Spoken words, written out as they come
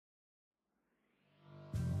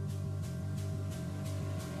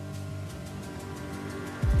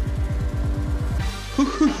All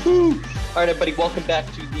right, everybody, welcome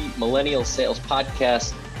back to the Millennial Sales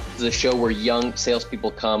Podcast. This is a show where young salespeople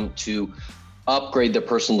come to upgrade their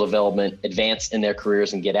personal development, advance in their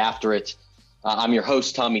careers, and get after it. I'm your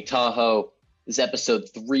host, Tommy Tahoe. This is episode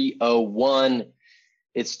 301.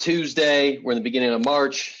 It's Tuesday. We're in the beginning of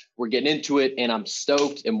March. We're getting into it, and I'm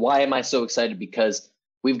stoked. And why am I so excited? Because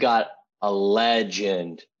we've got a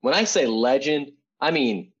legend. When I say legend, I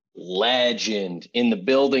mean legend in the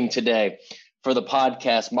building today for the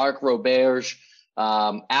podcast. Mark Roberge,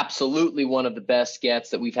 absolutely one of the best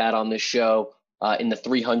guests that we've had on this show in the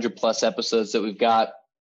 300 plus episodes that we've got.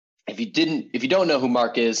 If you don't know who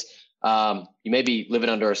Mark is, you may be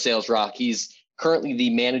living under a sales rock. He's currently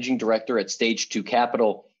the managing director at Stage 2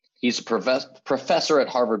 Capital. He's a professor at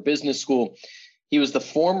Harvard Business School. He was the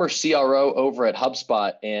former CRO over at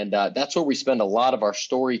HubSpot, and that's where we spend a lot of our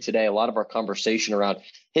story today, a lot of our conversation around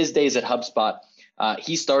his days at HubSpot.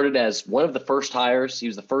 He started as one of the first hires. He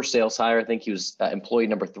was the first sales hire. I think he was employee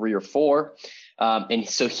number 3 or 4. And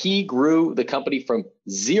so he grew the company from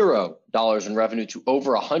 $0 in revenue to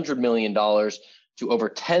over $100 million to over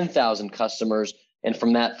 10,000 customers. And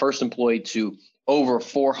from that first employee to over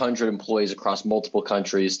 400 employees across multiple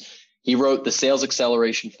countries. He wrote the Sales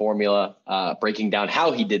Acceleration Formula, breaking down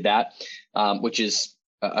how he did that, which is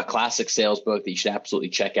a classic sales book that you should absolutely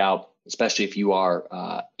check out, especially if you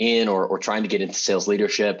are in or trying to get into sales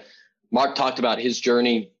leadership. Mark talked about his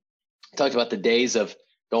journey, talked about the days of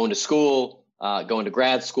going to school, going to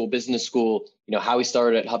grad school, business school, how he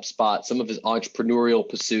started at HubSpot, some of his entrepreneurial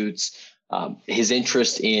pursuits, his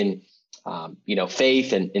interest in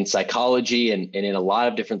faith and in psychology and in a lot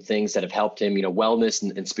of different things that have helped him, wellness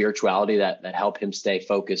and spirituality that help him stay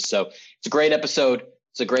focused. So it's a great episode.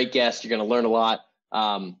 It's a great guest. You're going to learn a lot.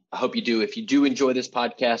 I hope you do. If you do enjoy this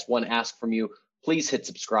podcast, one ask from you, please hit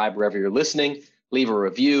subscribe wherever you're listening, leave a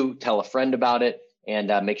review, tell a friend about it,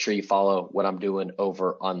 and make sure you follow what I'm doing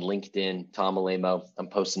over on LinkedIn, Tom Alemo. I'm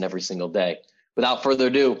posting every single day. Without further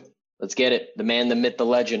ado, let's get it. The man, the myth, the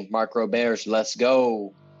legend, Mark Roberge. Let's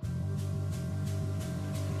go.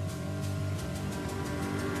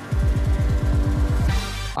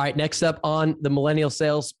 All right, next up on the Millennial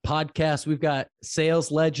Sales Podcast, we've got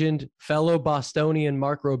sales legend, fellow Bostonian,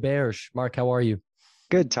 Mark Roberge. Mark, how are you?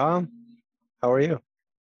 Good, Tom. How are you?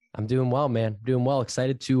 I'm doing well, man. Doing well.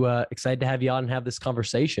 Excited to have you on and have this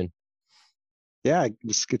conversation. Yeah,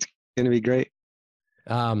 it's going to be great.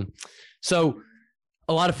 So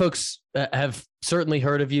a lot of folks have certainly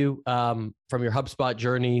heard of you from your HubSpot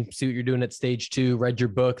journey, see what you're doing at Stage 2, read your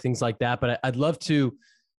book, things like that. But I'd love to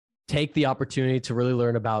take the opportunity to really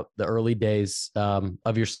learn about the early days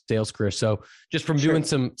of your sales career. So just from doing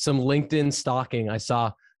some LinkedIn stalking, I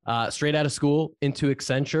saw straight out of school into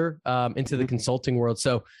Accenture, into the consulting world.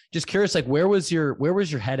 So just curious, like where was your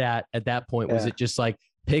head at that point? Was it just like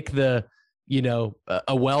pick the,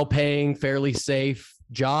 a well-paying, fairly safe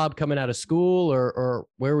job coming out of school, or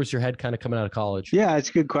where was your head kind of coming out of college? Yeah, it's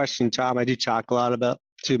a good question, Tom. I do talk a lot about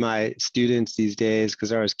to my students these days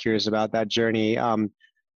because I was curious about that journey.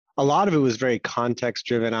 A lot of it was very context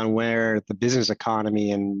driven on where the business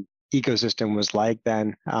economy and ecosystem was like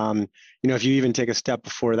then. If you even take a step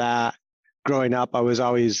before that, growing up, I was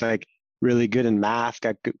always like really good in math,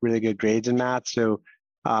 got really good grades in math. So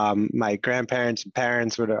my grandparents and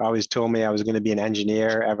parents would have always told me I was going to be an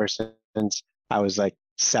engineer ever since I was like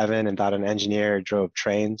 7 and thought an engineer drove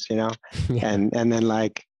trains, Yeah. and then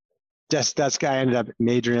like just that's guy ended up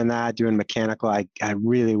majoring in that, doing mechanical. I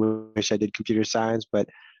really wish I did computer science, but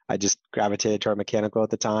I just gravitated toward mechanical at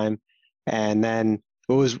the time. And then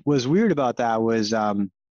what was weird about that was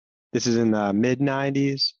this is in the mid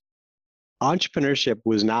 90s. Entrepreneurship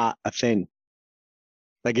was not a thing.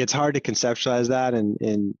 Like it's hard to conceptualize that in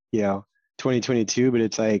 2022, but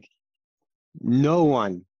it's like no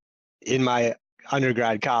one in my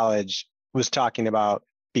undergrad college was talking about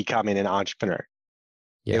becoming an entrepreneur.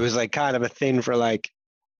 Yeah. It was like kind of a thing for like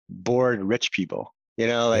bored rich people,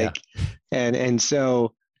 and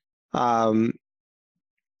so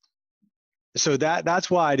so that's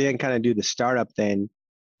why I didn't kind of do the startup thing.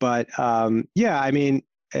 But I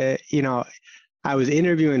was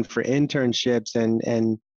interviewing for internships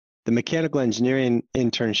and the mechanical engineering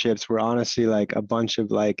internships were honestly like a bunch of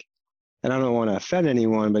like, and I don't want to offend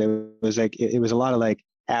anyone, but it was like, it was a lot of like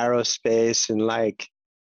aerospace and like,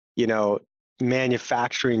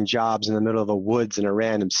 manufacturing jobs in the middle of the woods in a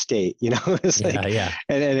random state, it's like,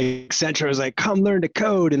 and Accenture was like, come learn to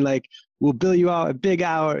code and like, we'll bill you out a big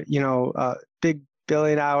hour, big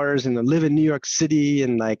billion hours and then live in New York City.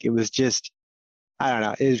 And like, it was just, I don't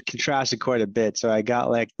know, it contrasted quite a bit. So I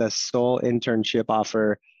got like the sole internship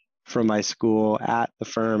offer from my school at the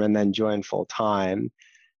firm and then joined full time.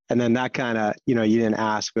 And then that kind of, you didn't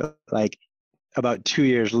ask, but like about 2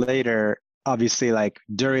 years later, obviously like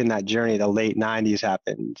during that journey, the late 90s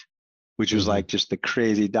happened, which was like just the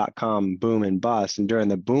crazy .com boom and bust. And during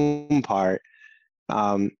the boom part,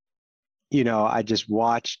 I just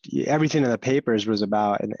watched everything in the papers was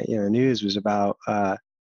about, and news was about,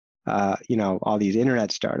 all these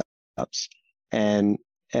internet startups, and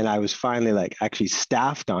I was finally like actually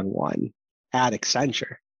staffed on one at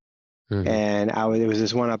Accenture, and it was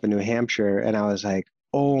this one up in New Hampshire, and I was like,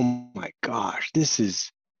 oh my gosh, this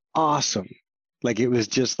is awesome. Like it was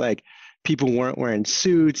just like people weren't wearing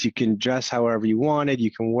suits. You can dress however you wanted.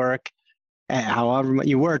 You can work however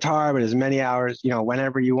you worked hard, but as many hours,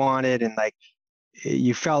 whenever you wanted. And like,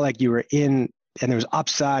 you felt like you were in, and there was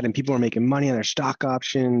upside and people were making money on their stock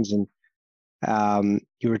options, and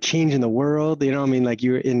you were changing the world, like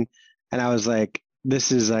you were in, and I was like,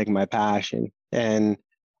 this is like my passion. And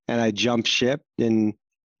I jumped ship and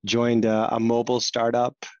joined a mobile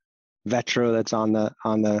startup, Vetro, that's on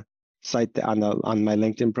the site, on my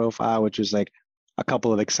LinkedIn profile, which was like a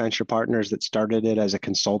couple of Accenture partners that started it as a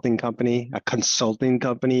consulting company. A consulting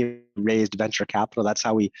company raised venture capital. That's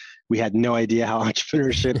how we had no idea how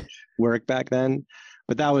entrepreneurship worked back then.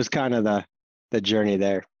 But that was kind of the journey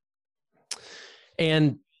there.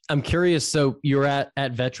 And I'm curious, so you were at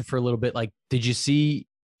Vetro for a little bit. Like, did you see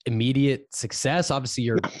immediate success? Obviously,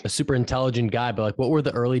 you're a super intelligent guy, but like, what were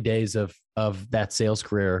the early days of that sales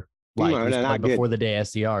career like? It was probably before the day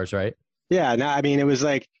SDRs, right? Yeah, no, I mean, it was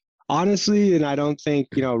like, honestly, and I don't think,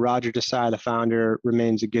 Roger Desai, the founder,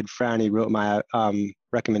 remains a good friend. He wrote my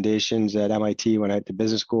recommendations at MIT when I went to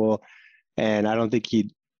business school. And I don't think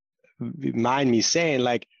he'd mind me saying,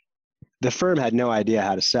 like, the firm had no idea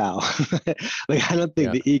how to sell. Like, I don't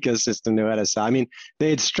think the ecosystem knew how to sell. I mean,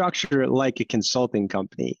 they had structured it like a consulting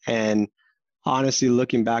company. And honestly,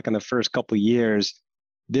 looking back on the first couple of years,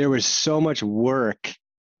 there was so much work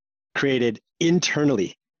created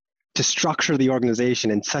internally to structure the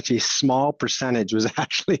organization, and such a small percentage was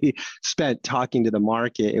actually spent talking to the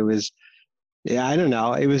market. It was, I don't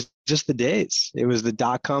know, it was just the days. It was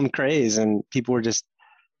the .com craze, and people were just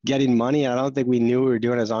getting money. I don't think we knew what we were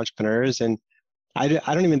doing as entrepreneurs. And I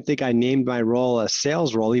don't even think I named my role a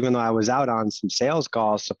sales role, even though I was out on some sales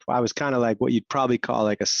calls. So I was kind of like what you'd probably call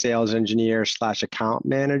like a sales engineer / account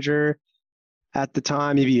manager at the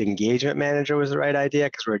time. Maybe engagement manager was the right idea,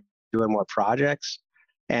 because we're doing more projects.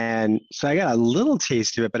 And so I got a little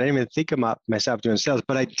taste of it, but I didn't even think about myself doing sales.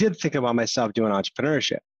 But I did think about myself doing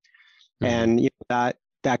entrepreneurship. And that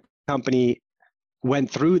company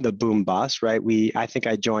went through the boom bust, right? I think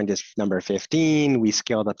I joined as number 15. We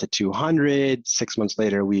scaled up to 200. 6 months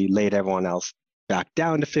later, we laid everyone else back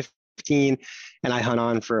down to 15. And I hung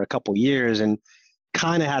on for a couple years and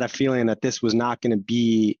kind of had a feeling that this was not going to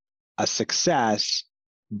be a success.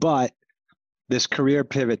 But this career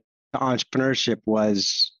pivot to entrepreneurship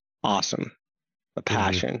was awesome, a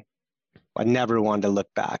passion. I never wanted to look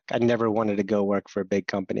back. I never wanted to go work for a big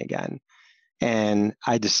company again. And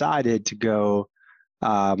I decided to go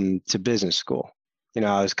to business school.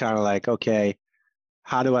 I was kind of like, okay,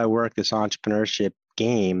 how do I work this entrepreneurship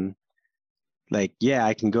game? Like, yeah,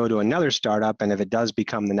 I can go to another startup, and if it does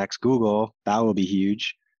become the next Google, that will be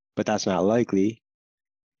huge, but that's not likely.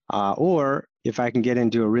 Or if I can get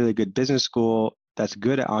into a really good business school that's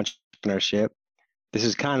good at entrepreneurship, this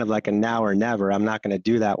is kind of like a now or never. I'm not going to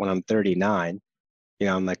do that when I'm 39.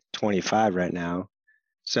 I'm like 25 right now.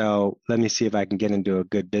 So let me see if I can get into a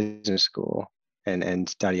good business school and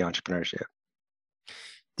study entrepreneurship.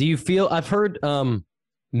 Do you feel, I've heard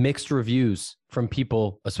mixed reviews from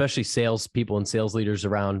people, especially sales people and sales leaders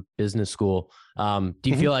around business school. Do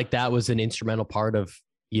you feel like that was an instrumental part of,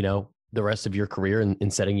 the rest of your career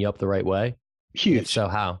in setting you up the right way? Huge. If so,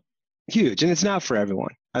 how? Huge. And it's not for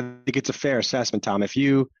everyone. I think it's a fair assessment, Tom. I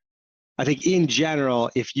think in general,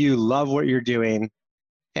 if you love what you're doing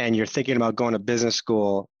and you're thinking about going to business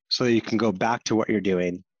school so that you can go back to what you're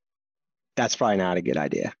doing, that's probably not a good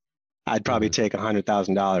idea. I'd probably take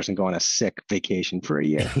 $100,000 and go on a sick vacation for a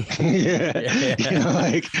year.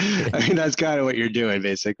 That's kind of what you're doing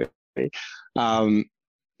basically.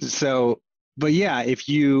 But yeah, if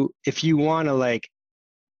you want to like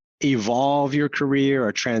evolve your career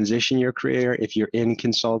or transition your career, if you're in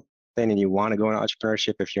consulting and you want to go into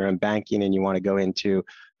entrepreneurship, if you're in banking and you want to go into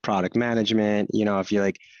product management, if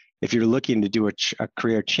you're looking to do a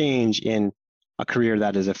career change in a career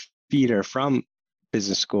that is a feeder from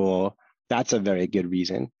business school, that's a very good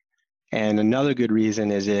reason. And another good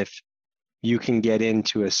reason is if you can get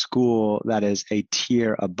into a school that is a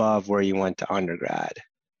tier above where you went to undergrad.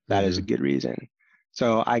 That is a good reason.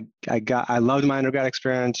 So I loved my undergrad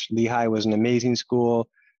experience. Lehigh was an amazing school.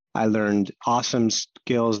 I learned awesome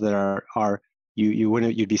skills that are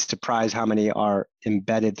you'd be surprised how many are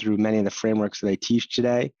embedded through many of the frameworks that I teach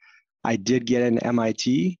today. I did get an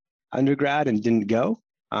MIT undergrad and didn't go.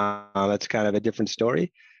 That's kind of a different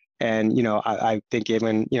story. And, I think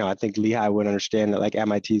even, I think Lehigh would understand that like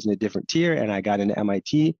MIT is in a different tier, and I got into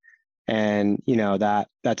MIT, and,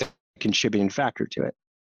 that's a contributing factor to it.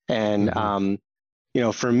 And,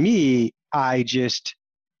 for me, I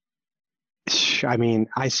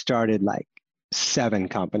started like 7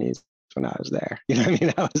 companies when I was there. You know what I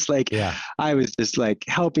mean? I was just like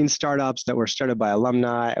helping startups that were started by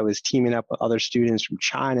alumni. I was teaming up with other students from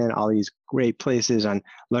China and all these great places on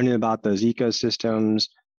learning about those ecosystems.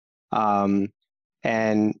 So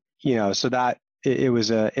that it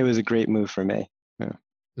was a great move for me. Yeah.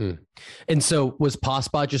 And so was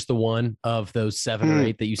POSPOT just the one of those 7 or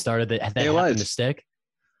 8 that you started that happened to stick?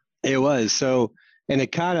 It was. So, and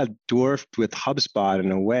it kind of dwarfed with HubSpot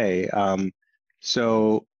in a way.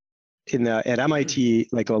 So at MIT,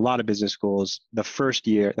 like a lot of business schools, the first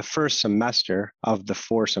semester of the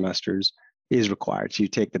 4 semesters is required. So you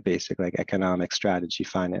take the basic like economic strategy,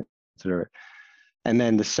 finance, etc. And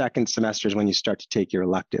then the second semester is when you start to take your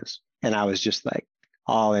electives. And I was just like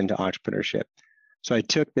all into entrepreneurship. So I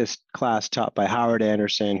took this class taught by Howard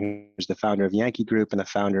Anderson, who's the founder of Yankee Group and the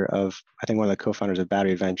founder of, I think one of the co-founders of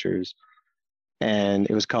Battery Ventures. And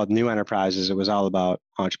it was called New Enterprises. It was all about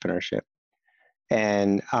entrepreneurship.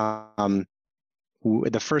 And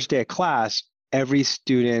the first day of class, every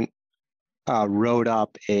student wrote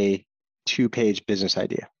up a 2-page business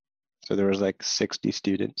idea. So there was like 60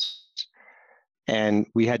 students. And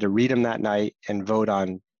we had to read them that night and vote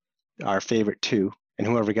on our favorite 2. And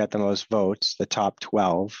whoever got the most votes, the top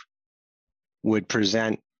 12, would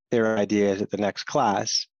present their ideas at the next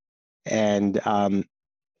class. And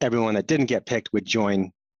everyone that didn't get picked would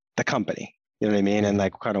join the company. You know what I mean? And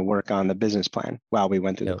like kind of work on the business plan while we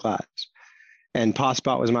went through the class. And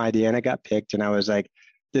POSPOT was my idea, and I got picked. And I was like,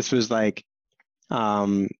 this was like,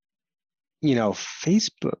 Facebook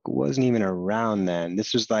wasn't even around then.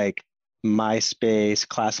 This was like MySpace,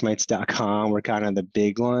 Classmates.com were kind of the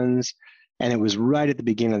big ones. And it was right at the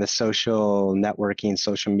beginning of the social networking,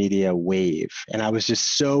 social media wave. And I was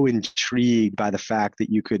just so intrigued by the fact that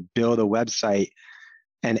you could build a website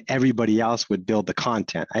and everybody else would build the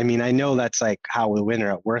content. I mean, I know that's like how the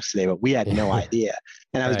internet works today, but we had no idea.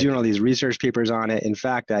 And I was doing all these research papers on it. In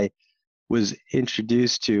fact, I was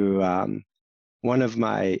introduced to one of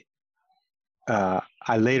my,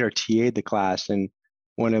 I later TA'd the class, and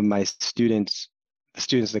one of my students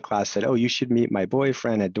in the class said, "Oh, you should meet my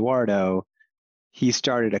boyfriend, Eduardo. He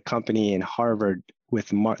started a company in Harvard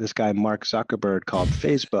with this guy, Mark Zuckerberg, called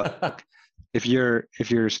Facebook. If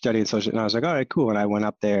you're studying social," and I was like, "All right, cool." And I went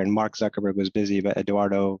up there, and Mark Zuckerberg was busy, but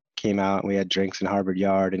Eduardo came out, and we had drinks in Harvard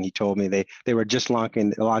Yard, and he told me they were just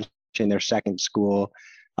launching their second school.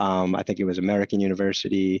 I think it was American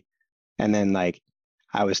University. And then like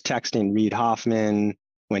I was texting Reid Hoffman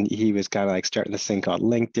when he was kind of like starting this thing called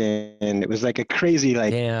LinkedIn. It was like a crazy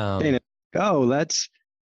like thing. Oh,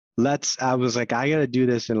 I was like, I got to do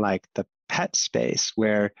this in like the pet space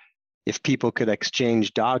where if people could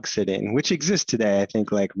exchange dog sitting, which exists today, I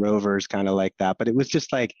think like Rover's kind of like that, but it was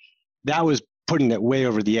just like, that was putting it way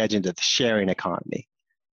over the edge into the sharing economy.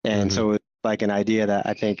 And so it was like an idea that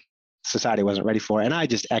I think society wasn't ready for. And I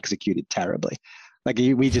just executed terribly. Like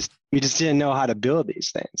we just didn't know how to build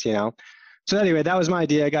these things, So anyway, that was my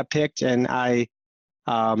idea. I got picked, and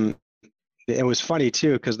it was funny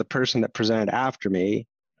too, because the person that presented after me,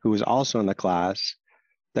 who was also in the class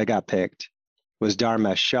that got picked, was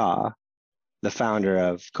Dharmesh Shah, the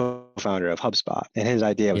co-founder of HubSpot, and his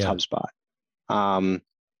idea was HubSpot.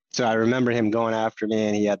 So I remember him going after me,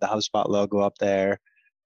 and he had the HubSpot logo up there,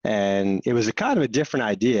 and it was a kind of a different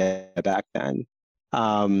idea back then.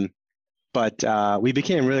 But we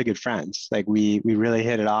became really good friends. Like we really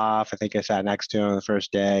hit it off. I think I sat next to him on the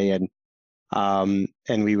first day, and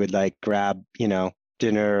we would like grab,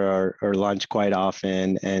 dinner or lunch quite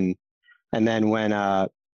often. And then when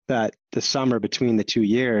the summer between the 2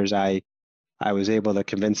 years, I was able to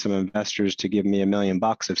convince some investors to give me $1 million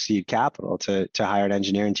of seed capital to hire an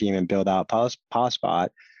engineering team and build out POSPOT.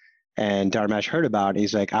 And Dharmesh heard about it.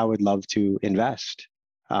 He's like, I would love to invest.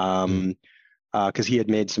 Because he had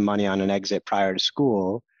made some money on an exit prior to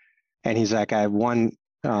school. And he's like, I have one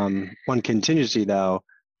contingency though.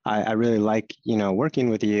 I really like, working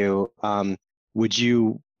with you. Would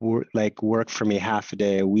you work for me half a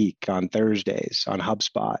day a week on Thursdays on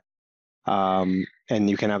HubSpot? And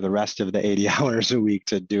you can have the rest of the 80 hours a week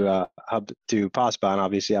to do a POSPA. And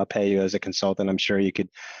obviously I'll pay you as a consultant. I'm sure you could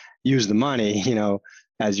use the money,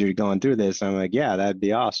 as you're going through this. I'm like, yeah, that'd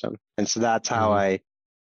be awesome. And so that's how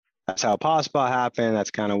POSPA happened.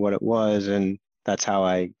 That's kind of what it was. And that's how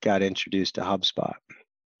I got introduced to HubSpot.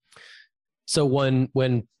 So when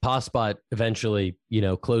POSPOT eventually,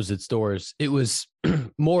 closed its doors, it was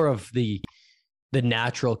more of the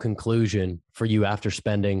natural conclusion for you after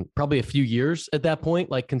spending probably a few years at that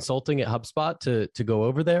point, like consulting at HubSpot to go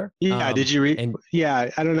over there. Yeah. Did you read? Yeah.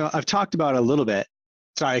 I don't know. I've talked about it a little bit.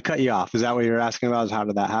 Sorry, I cut you off. Is that what you were asking about? Is how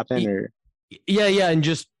did that happen? Or yeah. And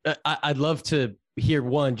just, I'd love to hear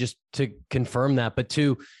one, just to confirm that, but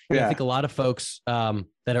two, I think a lot of folks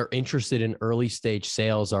that are interested in early stage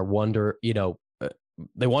sales they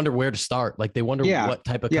wonder where to start. Like they wonder what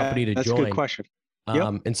type of company to join. That's a good question.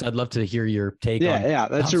 And so I'd love to hear your take on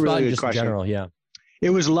that's HubSpot a really good just question. in general. Yeah. It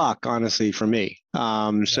was luck, honestly, for me.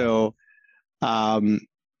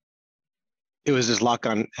 It was just luck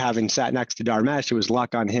on having sat next to Dharmesh. It was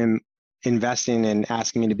luck on him investing and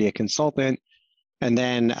asking me to be a consultant. And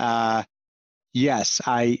then, yes,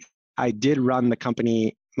 I did run the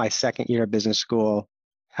company my second year of business school.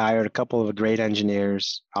 I hired a couple of great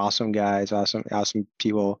engineers, awesome guys, awesome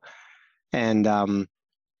people. And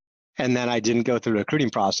then I didn't go through the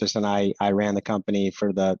recruiting process, and I ran the company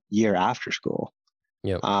for the year after school.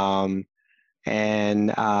 Yep.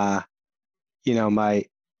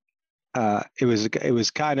 It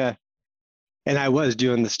was kind of, and I was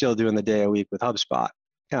still doing the day a week with HubSpot.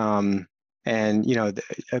 About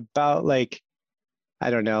I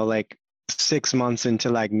don't know, 6 months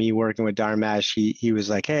into me working with Dharmesh, he was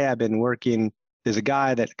like, hey, I've been working. There's a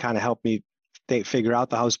guy that kind of helped me figure out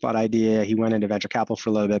the HubSpot idea. He went into venture capital for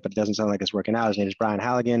a little bit, but it doesn't sound like it's working out. His name is Brian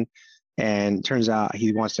Halligan. And turns out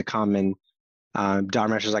he wants to come, and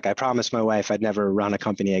Dharmesh was like, I promised my wife I'd never run a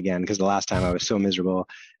company again because the last time I was so miserable.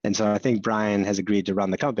 And so I think Brian has agreed to run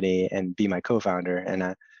the company and be my co-founder.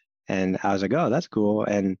 And I was like, oh, that's cool.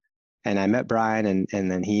 And I met Brian,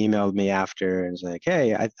 and then he emailed me after and was like,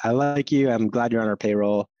 hey, I like you. I'm glad you're on our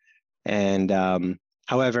payroll. And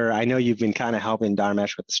however, I know you've been kind of helping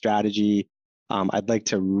Dharmesh with the strategy. I'd like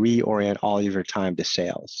to reorient all of your time to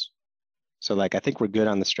sales. So I think we're good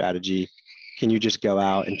on the strategy. Can you just go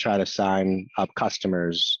out and try to sign up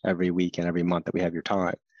customers every week and every month that we have your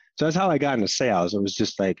time? So that's how I got into sales. It was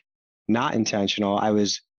just not intentional. I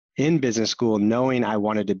was in business school knowing I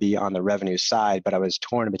wanted to be on the revenue side, but I was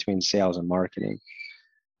torn between sales and marketing.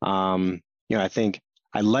 I think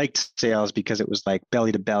I liked sales because it was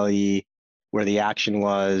belly to belly, where the action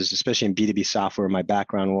was, especially in B2B software, my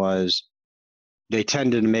background was. They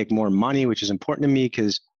tended to make more money, which is important to me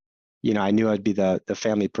because, I knew I'd be the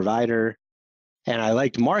family provider. And I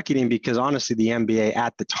liked marketing because honestly, the MBA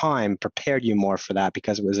at the time prepared you more for that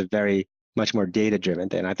because it was a very much more data-driven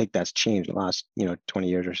thing. I think that's changed in the last, 20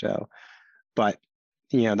 years or so. But,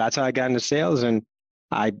 that's how I got into sales. And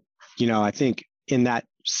I think in that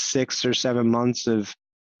 6 or 7 months of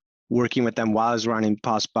working with them while I was running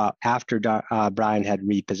POSPA after Brian had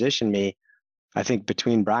repositioned me, I think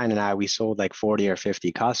between Brian and I, we sold 40 or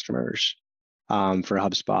 50 customers for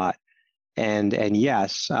HubSpot. And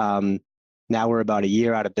yes, now we're about a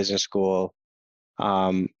year out of business school.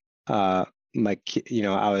 I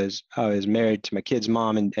was married to my kid's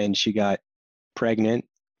mom, and she got pregnant,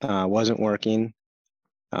 wasn't working.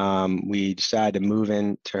 We decided to move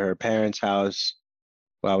into her parents' house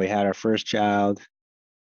while we had our first child,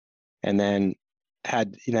 and then a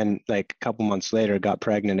couple months later got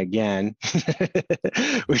pregnant again,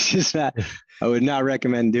 which is not, I would not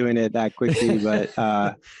recommend doing it that quickly, but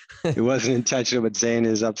it wasn't intentional. But Zane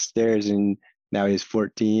is upstairs and now he's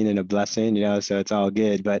 14 and a blessing, so it's all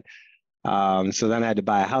good. But so then I had to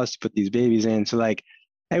buy a house to put these babies in. So it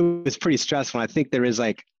was pretty stressful. I think there is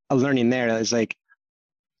a learning there. It's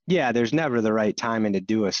there's never the right timing to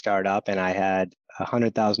do a startup. And I had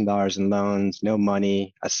 $100,000 in loans, no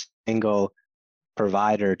money, a single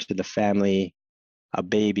provider to the family, a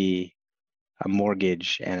baby, a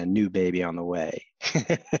mortgage, and a new baby on the way.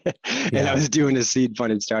 And I was doing a seed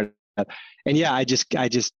funded startup. And I just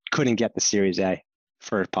couldn't get the Series A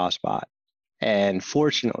for POSPOT. And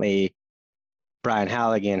fortunately, Brian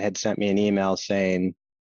Halligan had sent me an email saying,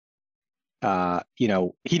 he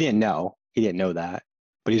didn't know that,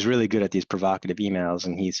 but he's really good at these provocative emails.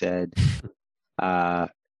 And he said,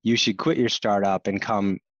 you should quit your startup and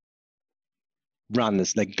come run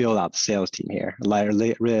this, build out the sales team here. I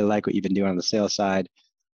really like what you've been doing on the sales side.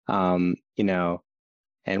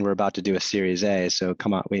 and we're about to do a Series A. So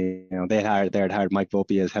come on, they had hired Mike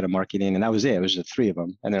Volpe as head of marketing, and that was it. It was the three of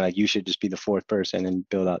them, and they're like, you should just be the fourth person and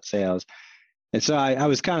build out sales. And so I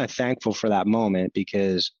was kind of thankful for that moment,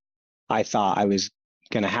 because I thought I was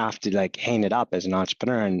going to have to like hang it up as an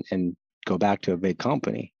entrepreneur and go back to a big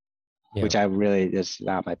company, which I really is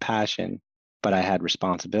not my passion, but I had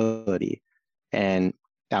responsibility. And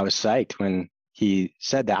I was psyched when he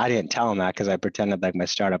said that. I didn't tell him that because I pretended like my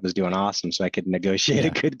startup was doing awesome so I could negotiate a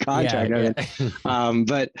good contract.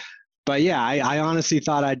 But yeah, I honestly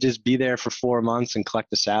thought I'd just be there for 4 months and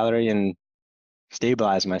collect a salary and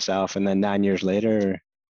stabilize myself. And then 9 years later,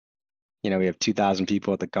 we have 2,000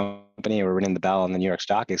 people at the company. We're ringing the bell on the New York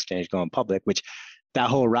Stock Exchange going public, which that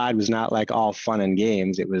whole ride was not like all fun and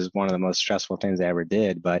games. It was one of the most stressful things I ever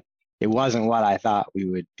did, but it wasn't what I thought we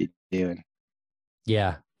would be doing.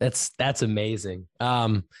 Yeah, that's amazing.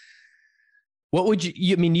 What would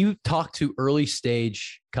you talk to early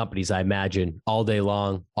stage companies, I imagine, all day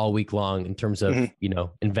long, all week long, in terms of,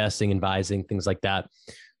 investing, advising, things like that.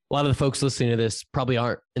 A lot of the folks listening to this probably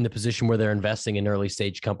aren't in the position where they're investing in early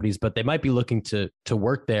stage companies, but they might be looking to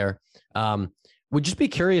work there. Would just be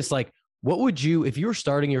curious, like, what would you, if you were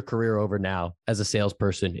starting your career over now as a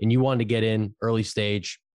salesperson and you wanted to get in early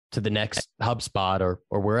stage to the next HubSpot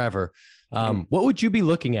or wherever, what would you be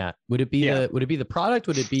looking at? Would it be the product?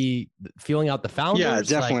 Would it be feeling out the founders? Yeah,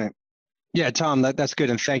 definitely. Yeah, Tom, that's good.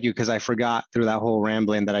 And thank you, because I forgot through that whole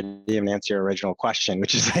rambling that I didn't even answer your original question,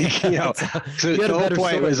 which is like, so the whole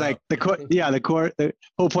point was like the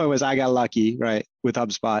whole point was I got lucky, right, with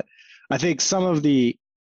HubSpot. I think some of the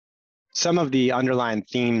underlying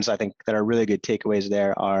themes I think that are really good takeaways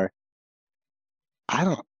there are, I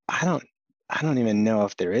don't even know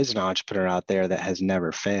if there is an entrepreneur out there that has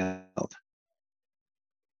never failed.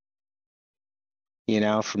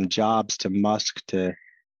 From Jobs to Musk to,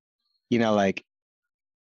 like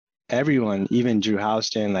everyone, even Drew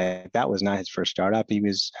Houston, like that was not his first startup. He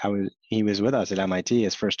was with us at MIT.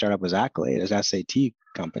 His first startup was Accolade, his SAT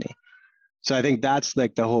company. So I think that's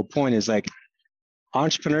like the whole point, is like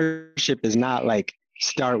entrepreneurship is not like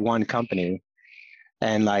start one company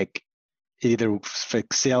and like either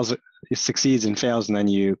sales succeeds and fails, and then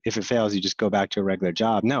if it fails, you just go back to a regular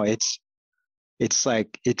job. No, it's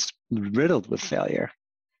riddled with failure.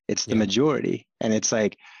 It's the majority. And it's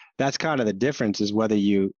like, that's kind of the difference, is whether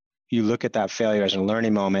you look at that failure as a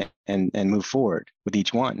learning moment and move forward with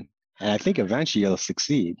each one. And I think eventually you'll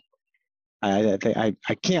succeed. I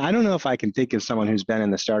don't know if I can think of someone who's been in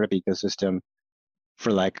the startup ecosystem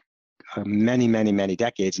for like many, many, many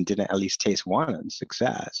decades and didn't at least taste one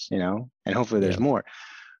success, and hopefully there's more.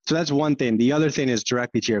 So that's one thing. The other thing is,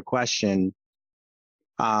 directly to your question,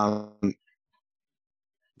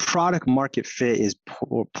 product market fit is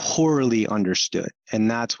poorly understood. And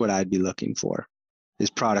that's what I'd be looking for, is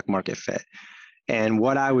product market fit. And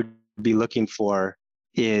what I would be looking for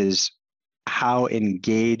is how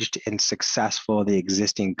engaged and successful the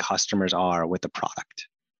existing customers are with the product.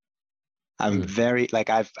 I'm very, like,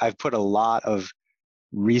 I've put a lot of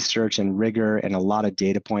research and rigor and a lot of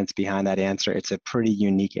data points behind that answer. It's a pretty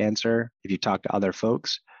unique answer. If you talk to other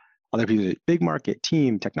folks, other people, big market,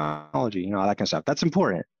 team, technology, all that kind of stuff. That's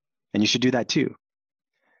important. And you should do that too.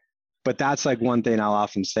 But that's like one thing I'll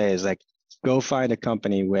often say is like, go find a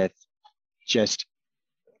company with just,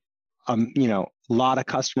 a lot of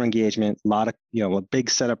customer engagement, a lot of, big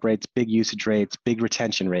setup rates, big usage rates, big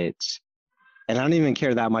retention rates. And I don't even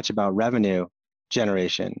care that much about revenue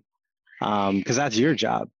generation, because that's your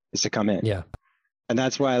job, is to come in. Yeah. And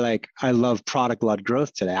that's why, like, I love product-led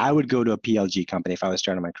growth today. I would go to a PLG company if I was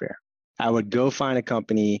starting my career. I would go find a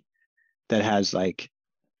company that has like,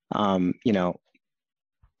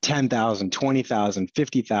 10,000, 20,000,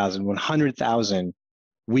 50,000, 100,000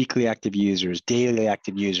 weekly active users, daily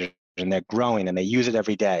active users, and they're growing and they use it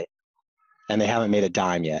every day and they haven't made a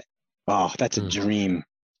dime yet. Oh, that's a dream.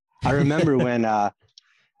 I remember when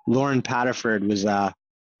Lauren Patterford was the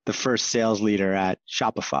first sales leader at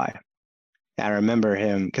Shopify. I remember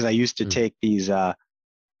him because I used to take these, I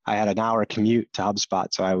had an hour commute to HubSpot.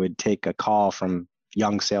 So I would take a call from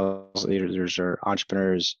young sales leaders or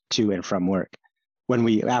entrepreneurs to and from work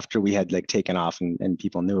after we had like taken off and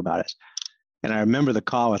people knew about us. And I remember the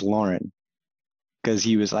call with Lauren, because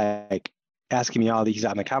he was like asking me all these,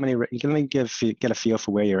 I'm like, how many, let me get a feel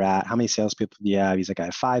for where you're at. How many salespeople do you have? He's like, I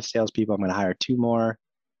have 5 salespeople. I'm going to hire 2 more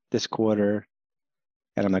this quarter.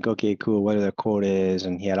 And I'm like, okay, cool. What their quote is.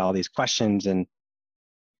 And he had all these questions. And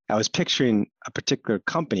I was picturing a particular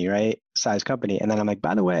company, right? Size company. And then I'm like,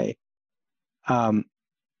 by the way, how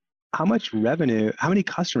much revenue, how many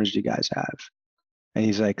customers do you guys have? And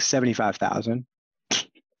he's like, 75,000.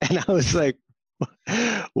 And I was like,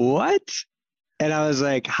 what? And I was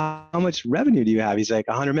like, how much revenue do you have? He's like,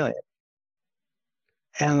 100 million.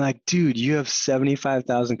 And I'm like, dude, you have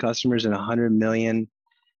 75,000 customers and 100 million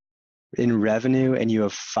in revenue, and you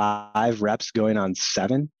have 5 reps going on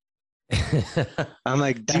 7. I'm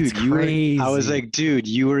like, dude, I was like, dude,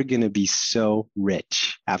 you were going to be so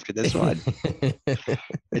rich after this one.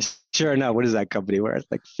 Sure enough, what is that company worth?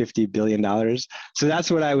 Like $50 billion. So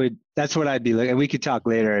that's what I'd be looking. And we could talk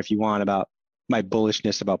later if you want about my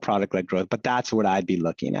bullishness about product-led growth, but that's what I'd be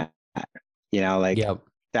looking at, like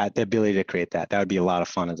that, the ability to create that would be a lot of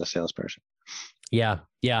fun as a salesperson. Yeah.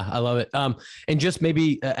 I love it. And just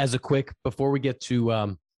maybe as a quick, before we get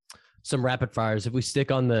to, some rapid fires, if we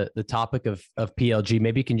stick on the topic of PLG,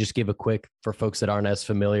 maybe you can just give a quick, for folks that aren't as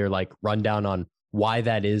familiar, like rundown on why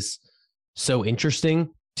that is so interesting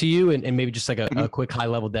to you, and maybe just like a quick high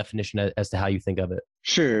level definition as to how you think of it.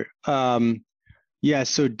 Sure. Yeah.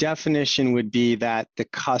 So definition would be that the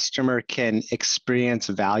customer can experience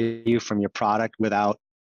value from your product without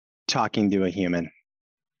talking to a human.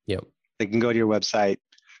 Yep. They can go to your website,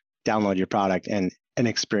 download your product, and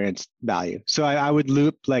experience value. So I would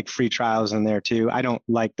loop like free trials in there too. I don't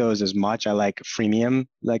like those as much. I like a freemium,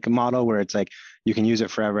 like a model where it's like you can use it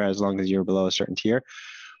forever as long as you're below a certain tier.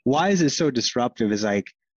 Why is it so disruptive? Is like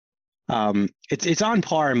it's on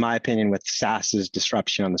par, in my opinion, with SaaS's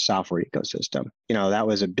disruption on the software ecosystem. That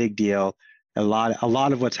was a big deal. A lot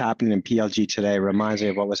of what's happening in PLG today reminds me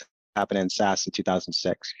of what was happening in SaaS in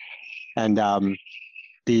 2006. And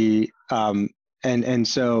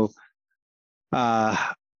so I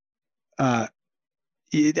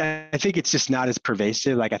think it's just not as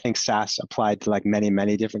pervasive. Like I think SaaS applied to like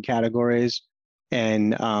many different categories,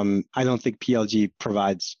 and I don't think PLG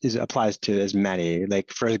applies to as many.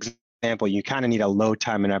 Like for example, you kind of need a low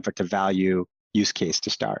time and effort to value use case to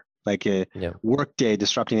start. Like a Workday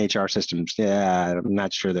disrupting HR systems. Yeah, I'm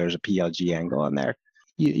not sure there's a PLG angle in there.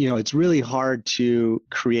 It's really hard to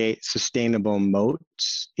create sustainable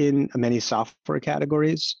moats in many software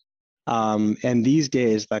categories. And these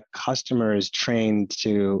days, the customer is trained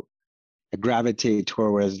to gravitate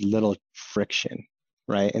towards little friction,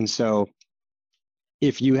 right? And so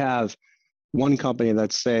if you have one company,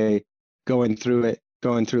 let's say, going through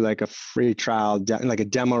like a free trial, like a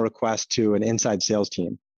demo request to an inside sales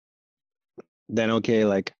team, then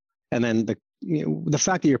and then the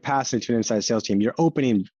fact that you're passing it to an inside sales team, your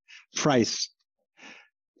opening price,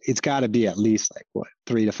 it's got to be at least like what,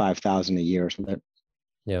 3,000 to 5,000 a year or something.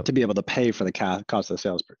 To be able to pay for the cost of the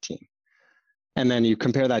sales per team. And then you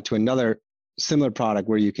compare that to another similar product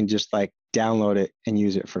where you can just like download it and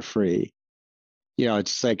use it for free.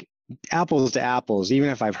 It's like apples to apples. Even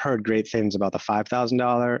if I've heard great things about the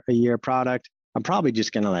 $5,000 a year product, I'm probably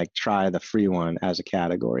just going to like try the free one as a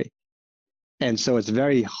category. And so it's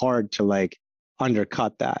very hard to like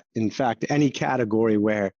undercut that. In fact, any category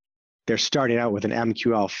where they're starting out with an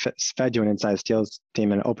MQL fed to an inside sales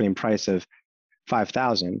team and an opening price of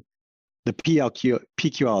 5,000, the PLG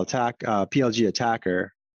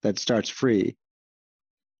attacker that starts free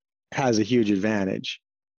has a huge advantage.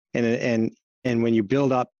 And when you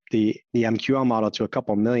build up the MQL model to a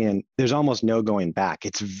couple million, there's almost no going back.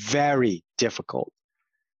 It's very difficult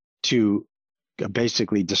to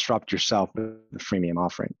basically disrupt yourself with a freemium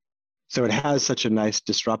offering. So it has such a nice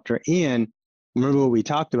disruptor. And remember what we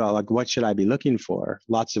talked about, like what should I be looking for?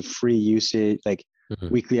 Lots of free usage, like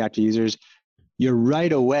weekly active users. You're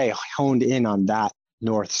right away honed in on that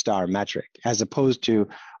North Star metric, as opposed to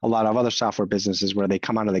a lot of other software businesses where they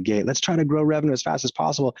come out of the gate, let's try to grow revenue as fast as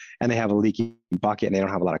possible, and they have a leaky bucket and they don't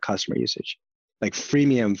have a lot of customer usage. Like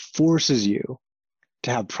freemium forces you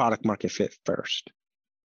to have product market fit first.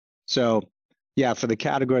 So yeah, for the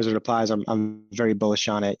categories it applies, I'm very bullish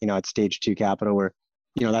on it. At Stage 2 Capital, where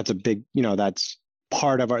that's a big, that's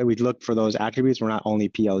part of we look for those attributes. We're not only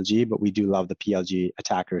PLG, but we do love the PLG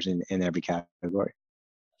attackers in every category.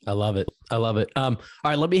 I love it. All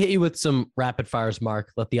right, let me hit you with some rapid fires,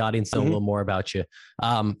 Mark. Let the audience know a little more about you.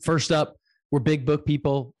 First up, we're big book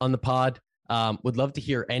people on the pod. Would love to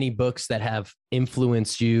hear any books that have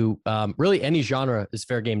influenced you. Really, any genre is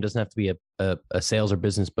fair game. Doesn't have to be a sales or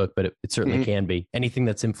business book, but it certainly can be. Anything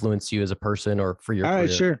that's influenced you as a person or for your career. All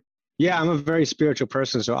right, sure. Yeah, I'm a very spiritual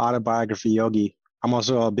person, so autobiography yogi. I'm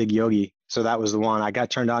also a big yogi, so that was the one. I got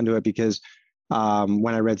turned on to it because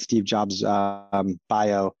when I read Steve Jobs'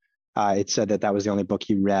 bio, it said that was the only book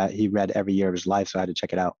he read every year of his life, so I had to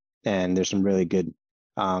check it out. And there's some really good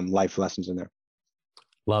life lessons in there.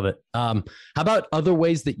 Love it. How about other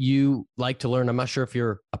ways that you like to learn? I'm not sure if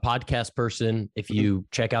you're a podcast person, if you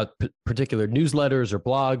check out particular newsletters or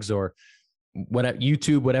blogs, or whatever,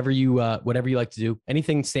 YouTube, whatever you like to do.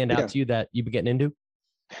 Anything stand out to you that you've been getting into?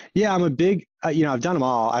 Yeah, I'm a big, I've done them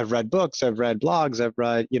all. I've read books, I've read blogs, I've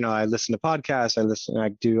read, I listen to podcasts, I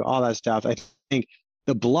do all that stuff. I think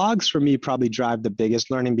the blogs for me probably drive the biggest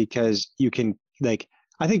learning because you can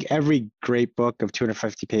I think every great book of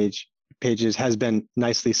 250 pages has been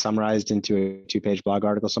nicely summarized into a 2-page blog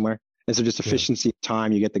article somewhere. And so just efficiency of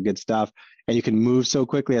time, you get the good stuff and you can move so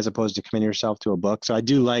quickly as opposed to committing yourself to a book. So I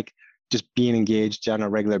do like just being engaged on a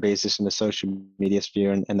regular basis in the social media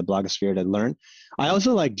sphere and the blogosphere to learn. I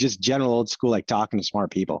also like just general old school, like talking to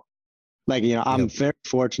smart people. I'm very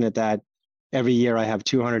fortunate that every year I have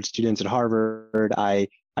 200 students at Harvard. I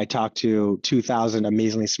talk to 2,000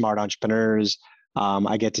 amazingly smart entrepreneurs.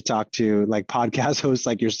 I get to talk to like podcast hosts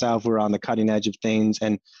like yourself who are on the cutting edge of things.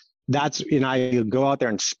 And I go out there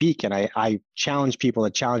and speak and I challenge people to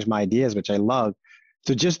challenge my ideas, which I love.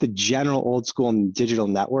 So just the general old school and digital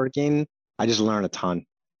networking, I just learn a ton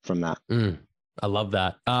from that. I love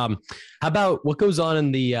that. How about what goes on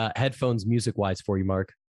in the headphones music wise for you,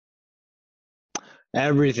 Mark?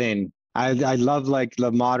 Everything. I love like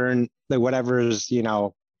the modern, like whatever's,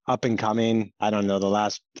 up and coming. I don't know,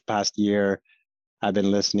 the past year, I've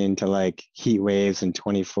been listening to like Heat Waves and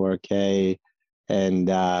 24K and,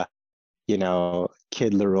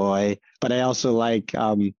 Kid Leroy, but I also like,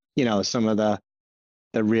 some of the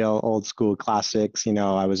real old school classics.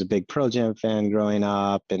 I was a big Pearl Jam fan growing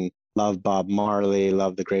up and love Bob Marley,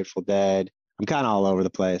 love the Grateful Dead. I'm kind of all over the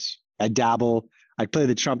place. I dabble. I played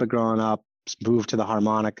the trumpet growing up, moved to the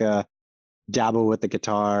harmonica, dabble with the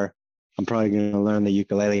guitar. I'm probably going to learn the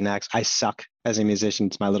ukulele next. I suck as a musician.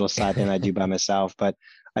 It's my little side thing I do by myself, but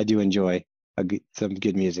I do enjoy some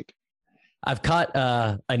good music. I've caught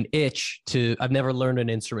an itch I've never learned an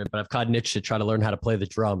instrument, but I've caught an itch to try to learn how to play the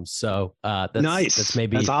drums. So that's nice. That's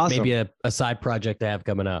maybe a side project I have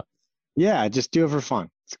coming up. Yeah, just do it for fun.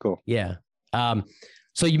 It's cool. Yeah.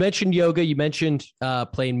 So you mentioned yoga, you mentioned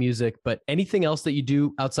playing music, but anything else that you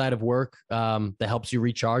do outside of work that helps you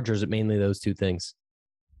recharge, or is it mainly those two things?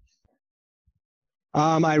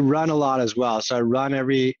 I run a lot as well. So I run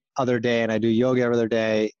every other day and I do yoga every other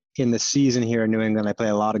day. In the season here in New England, I play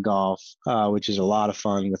a lot of golf, which is a lot of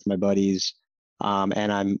fun with my buddies.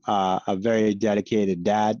 And I'm a very dedicated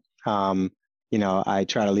dad. I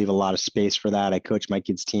try to leave a lot of space for that. I coach my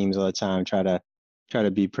kids' teams all the time, try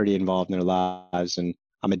to be pretty involved in their lives. And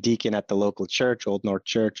I'm a deacon at the local church, Old North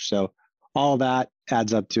Church. So all that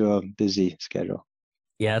adds up to a busy schedule.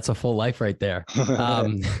 Yeah, it's a full life right there.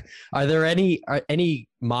 Are there any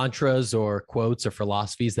mantras or quotes or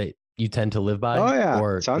philosophies that you tend to live by? Oh yeah,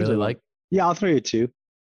 or really like? Yeah, I'll throw you two.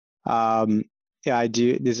 Yeah, I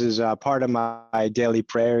do. This is part of my daily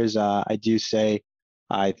prayers. I do say,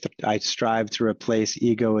 I strive to replace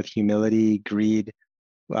ego with humility, greed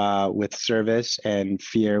with service, and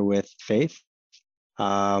fear with faith.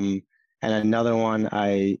 And another one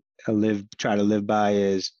I try to live by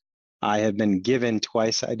is, I have been given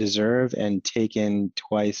twice I deserve and taken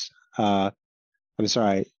twice.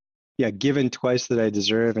 Given twice that I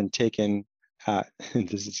deserve and taken.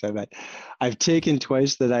 Does it say that? I've taken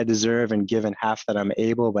twice that I deserve and given half that I'm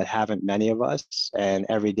able, but haven't many of us. And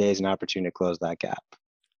every day is an opportunity to close that gap.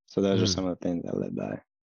 So those are some of the things I live by.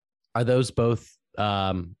 Are those both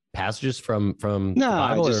passages from the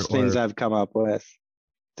Bible? Just things I've come up with.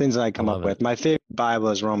 Things I come up with. My favorite Bible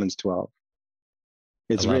is Romans 12.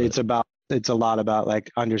 It's a lot about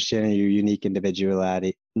like understanding your unique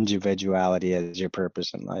individuality as your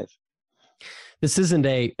purpose in life. This isn't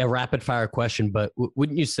a rapid fire question, but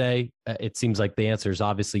wouldn't you say, it seems like the answer is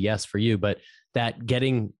obviously yes for you, but that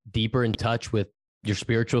getting deeper in touch with your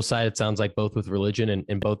spiritual side, it sounds like both with religion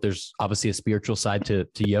and both, there's obviously a spiritual side to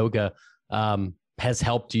yoga, has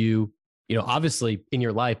helped you, obviously in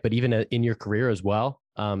your life, but even in your career as well,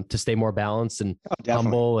 to stay more balanced and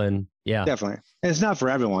humble. And yeah, definitely. And it's not for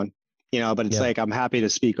everyone, but it's like, I'm happy to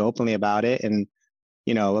speak openly about it. And,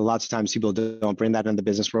 lots of times people don't bring that into the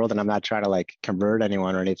business world, and I'm not trying to like convert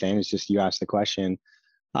anyone or anything. It's just, you ask the question,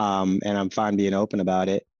 and I'm fine being open about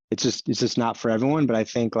it. It's just not for everyone, but I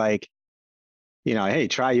think like, hey,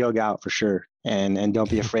 try yoga out for sure. And don't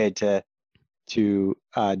be afraid to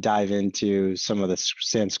dive into some of the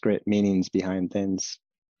Sanskrit meanings behind things.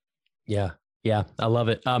 Yeah. Yeah. I love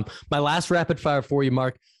it. My last rapid fire for you,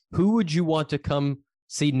 Mark, who would you want to come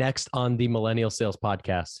see next on the Millennial Sales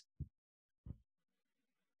Podcast?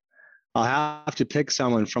 I'll have to pick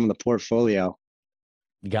someone from the portfolio.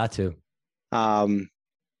 You got to.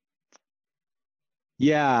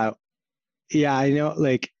 Yeah, I know,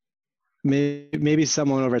 like maybe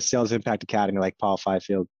someone over at Sales Impact Academy, like Paul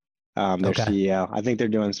Fifield, their CEO. I think they're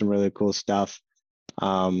doing some really cool stuff.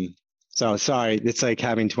 So sorry, it's like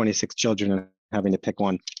having 26 children and having to pick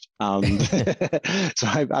one. So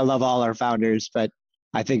I love all our founders, but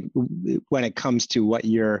I think when it comes to what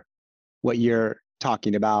you're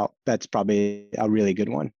talking about, that's probably a really good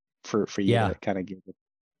one for you to kind of give it.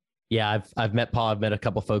 Yeah, I've met Paul. I've met a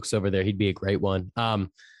couple folks over there. He'd be a great one.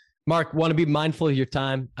 Mark, want to be mindful of your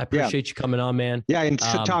time. I appreciate you coming on, man. Yeah, and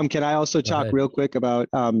Tom, can I also talk real quick about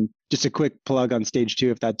just a quick plug on Stage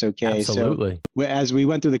 2, if that's okay? Absolutely. So as we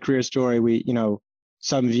went through the career story,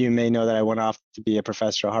 some of you may know that I went off to be a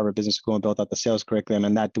professor at Harvard Business School and built out the sales curriculum,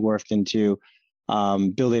 and that dwarfed into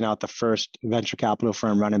building out the first venture capital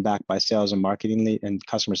firm running backed by sales and marketing and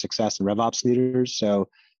customer success and RevOps leaders. So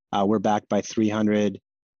we're backed by 300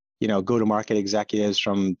 go-to-market executives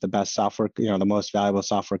from the best software, the most valuable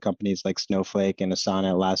software companies like Snowflake and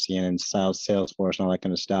Asana, Atlassian, and Salesforce and all that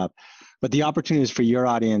kind of stuff. But the opportunities for your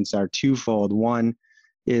audience are twofold. One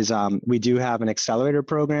is we do have an accelerator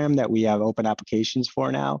program that we have open applications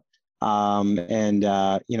for now.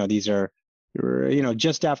 These are,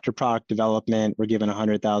 just after product development, we're giving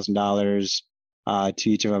 $100,000 to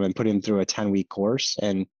each of them and putting them through a 10-week course.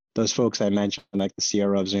 And those folks I mentioned, like the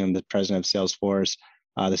CRO of Zoom, the president of Salesforce,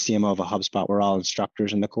 the CMO of a HubSpot, were all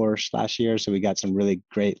instructors in the course last year. So we got some really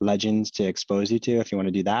great legends to expose you to if you want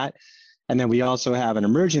to do that. And then we also have an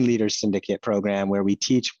Emerging Leaders Syndicate program where we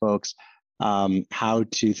teach folks how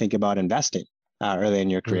to think about investing early in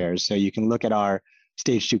your careers. So you can look at our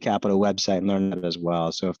Stage 2 Capital website and learn that as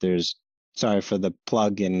well. So if there's, sorry for the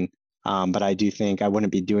plug, but I do think I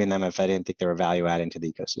wouldn't be doing them if I didn't think they were value adding to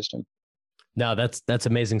the ecosystem. No, that's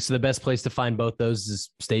amazing. So the best place to find both those is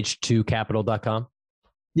stage2capital.com.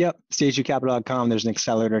 Yep. Stage2capital.com. There's an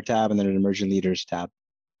accelerator tab and then an emerging leaders tab.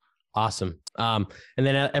 Awesome. And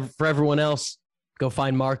then for everyone else, go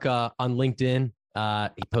find Mark on LinkedIn.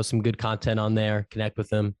 He posts some good content on there. Connect with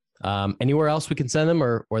him. Anywhere else we can send them,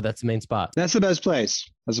 or that's the main spot? That's the best place.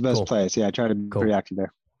 That's the best place. Yeah. I try to be pretty active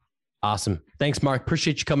there. Awesome. Thanks, Mark.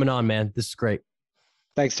 Appreciate you coming on, man. This is great.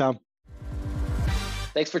 Thanks, Tom.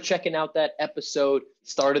 Thanks for checking out that episode.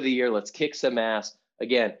 Start of the year. Let's kick some ass.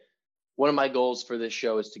 Again, one of my goals for this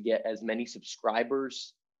show is to get as many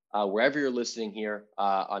subscribers wherever you're listening here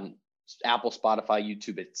on Apple, Spotify,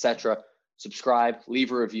 YouTube, etc. Subscribe,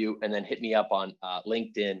 leave a review, and then hit me up on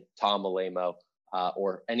LinkedIn, Tom Alemo,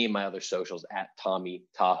 or any of my other socials at Tommy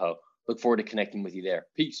Tahoe. Look forward to connecting with you there.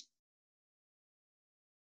 Peace.